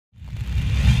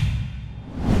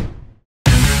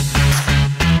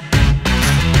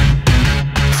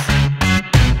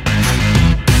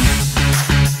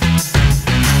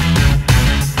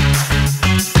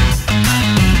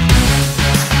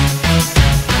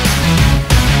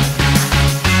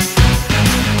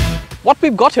What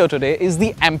we've got here today is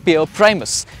the Ampere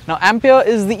Primus. Now Ampere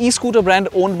is the e-scooter brand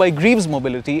owned by Greaves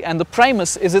Mobility, and the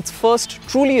Primus is its first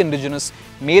truly indigenous,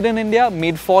 made in India,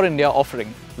 made for India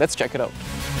offering. Let's check it out.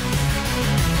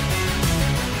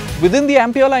 Within the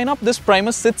Ampere lineup, this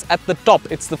Primus sits at the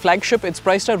top. It's the flagship. It's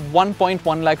priced at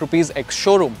 1.1 lakh rupees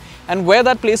ex-showroom. And where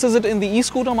that places it in the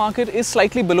e-scooter market is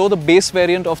slightly below the base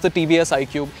variant of the TVS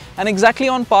iQube and exactly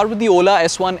on par with the Ola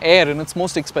S1 Air in its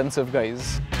most expensive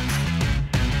guise.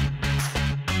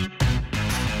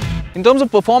 In terms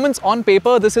of performance on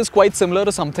paper, this is quite similar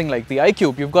to something like the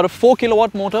iQube. You've got a 4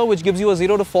 kilowatt motor which gives you a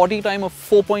 0 to 40 time of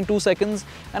 4.2 seconds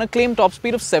and a claimed top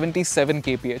speed of 77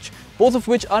 kph, both of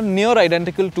which are near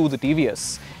identical to the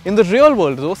TVS. In the real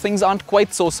world though, things aren't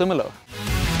quite so similar.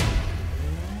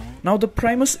 Now the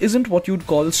Primus isn't what you'd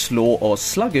call slow or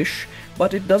sluggish,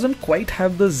 but it doesn't quite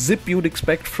have the zip you'd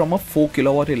expect from a 4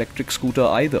 kilowatt electric scooter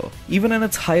either. Even in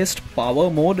its highest power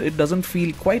mode, it doesn't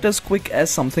feel quite as quick as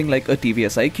something like a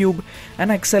TVS iQube,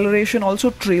 and acceleration also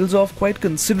trails off quite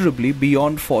considerably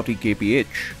beyond 40 kph.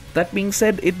 That being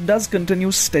said, it does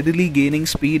continue steadily gaining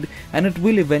speed, and it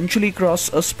will eventually cross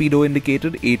a speedo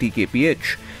indicated 80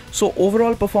 kph. So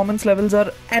overall performance levels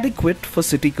are adequate for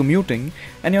city commuting,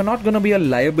 and you're not going to be a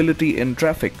liability in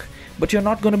traffic, but you're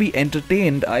not going to be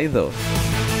entertained either.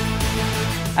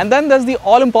 And then there's the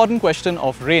all-important question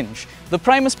of range. The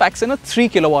Primus packs in a 3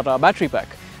 kWh battery pack.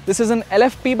 This is an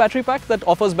LFP battery pack that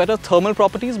offers better thermal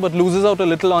properties but loses out a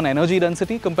little on energy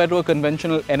density compared to a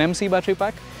conventional NMC battery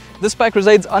pack. This pack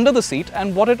resides under the seat,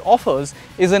 and what it offers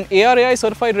is an ARAI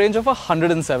certified range of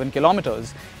 107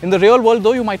 kilometers. In the real world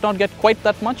though, you might not get quite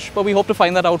that much, but we hope to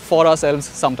find that out for ourselves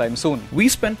sometime soon. We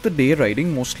spent the day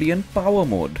riding mostly in power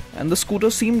mode, and the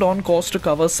scooter seemed on course to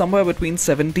cover somewhere between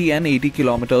 70 and 80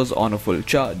 kilometers on a full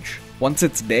charge. Once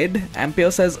it's dead,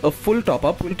 Ampere says a full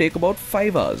top-up will take about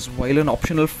 5 hours, while an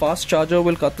optional fast charger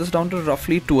will cut this down to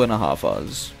roughly 2.5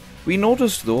 hours. We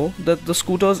noticed though that the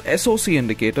scooter's SOC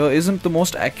indicator isn't the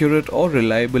most accurate or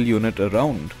reliable unit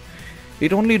around.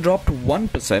 It only dropped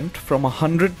 1% from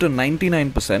 100 to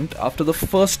 99% after the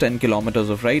first 10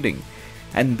 kilometers of riding,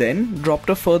 and then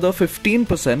dropped a further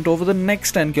 15% over the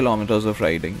next 10 kilometers of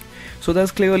riding. So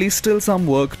there's clearly still some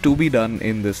work to be done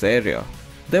in this area.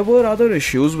 There were other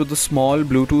issues with the small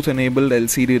Bluetooth enabled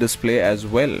LCD display as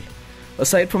well.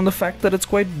 Aside from the fact that it's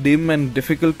quite dim and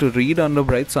difficult to read under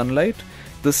bright sunlight,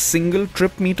 the single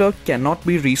trip meter cannot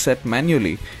be reset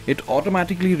manually. It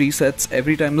automatically resets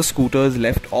every time the scooter is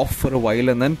left off for a while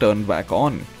and then turned back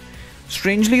on.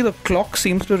 Strangely, the clock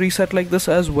seems to reset like this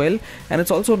as well, and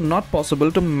it's also not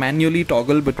possible to manually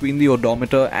toggle between the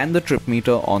odometer and the trip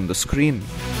meter on the screen.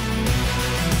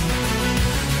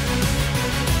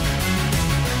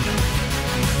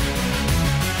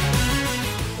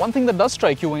 One thing that does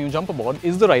strike you when you jump aboard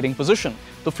is the riding position.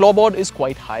 The floorboard is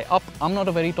quite high up. I'm not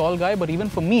a very tall guy, but even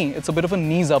for me, it's a bit of a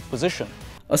knees up position.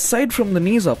 Aside from the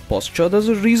knees up posture, there's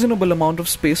a reasonable amount of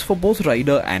space for both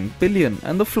rider and pillion,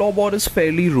 and the floorboard is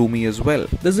fairly roomy as well.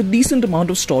 There's a decent amount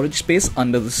of storage space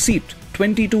under the seat,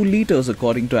 22 liters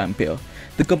according to Ampere.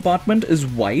 The compartment is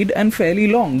wide and fairly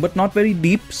long, but not very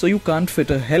deep, so you can't fit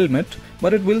a helmet,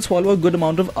 but it will swallow a good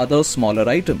amount of other smaller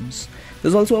items.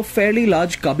 There's also a fairly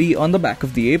large cubby on the back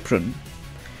of the apron.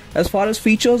 As far as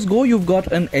features go, you've got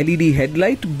an LED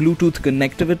headlight, Bluetooth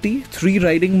connectivity, 3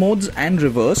 riding modes and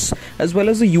reverse, as well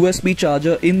as a USB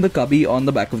charger in the cubby on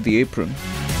the back of the apron.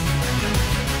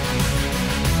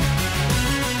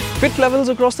 Fit levels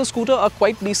across the scooter are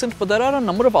quite decent, but there are a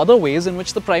number of other ways in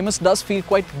which the Primus does feel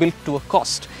quite built to a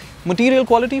cost. Material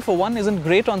quality for one isn't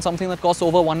great on something that costs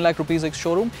over 1 lakh rupees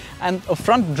ex-showroom, and a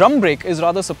front drum brake is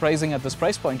rather surprising at this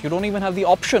price point. You don't even have the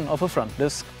option of a front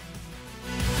disc.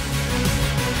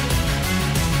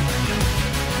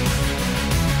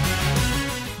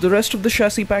 The rest of the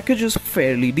chassis package is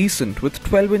fairly decent, with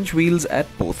 12-inch wheels at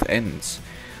both ends.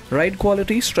 Ride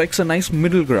quality strikes a nice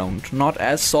middle ground, not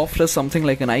as soft as something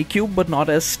like an iQube, but not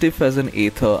as stiff as an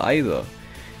Aether either.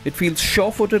 It feels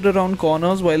sure-footed around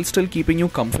corners while still keeping you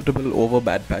comfortable over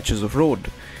bad patches of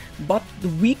road. But the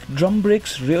weak drum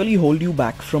brakes really hold you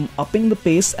back from upping the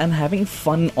pace and having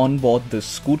fun on board this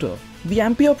scooter. The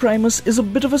Ampere Primus is a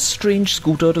bit of a strange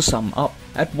scooter to sum up.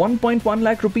 At 1.1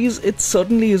 lakh rupees, it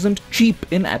certainly isn't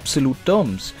cheap in absolute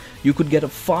terms. You could get a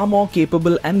far more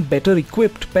capable and better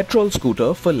equipped petrol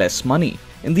scooter for less money.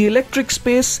 In the electric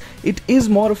space, it is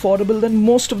more affordable than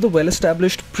most of the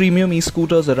well-established premium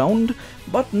e-scooters around,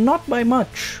 but not by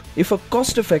much. If a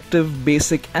cost-effective,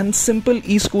 basic and simple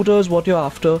e-scooter is what you're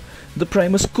after, the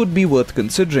Primus could be worth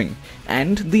considering,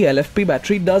 and the LFP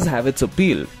battery does have its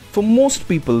appeal. For most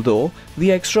people though,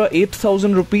 the extra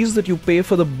 8,000 rupees that you pay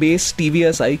for the base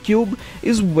TVS iQube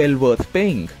is well worth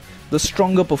paying. The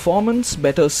stronger performance,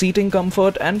 better seating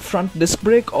comfort and front disc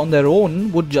brake on their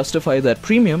own would justify that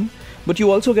premium, but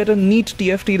you also get a neat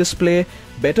TFT display,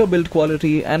 better build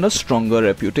quality and a stronger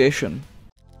reputation.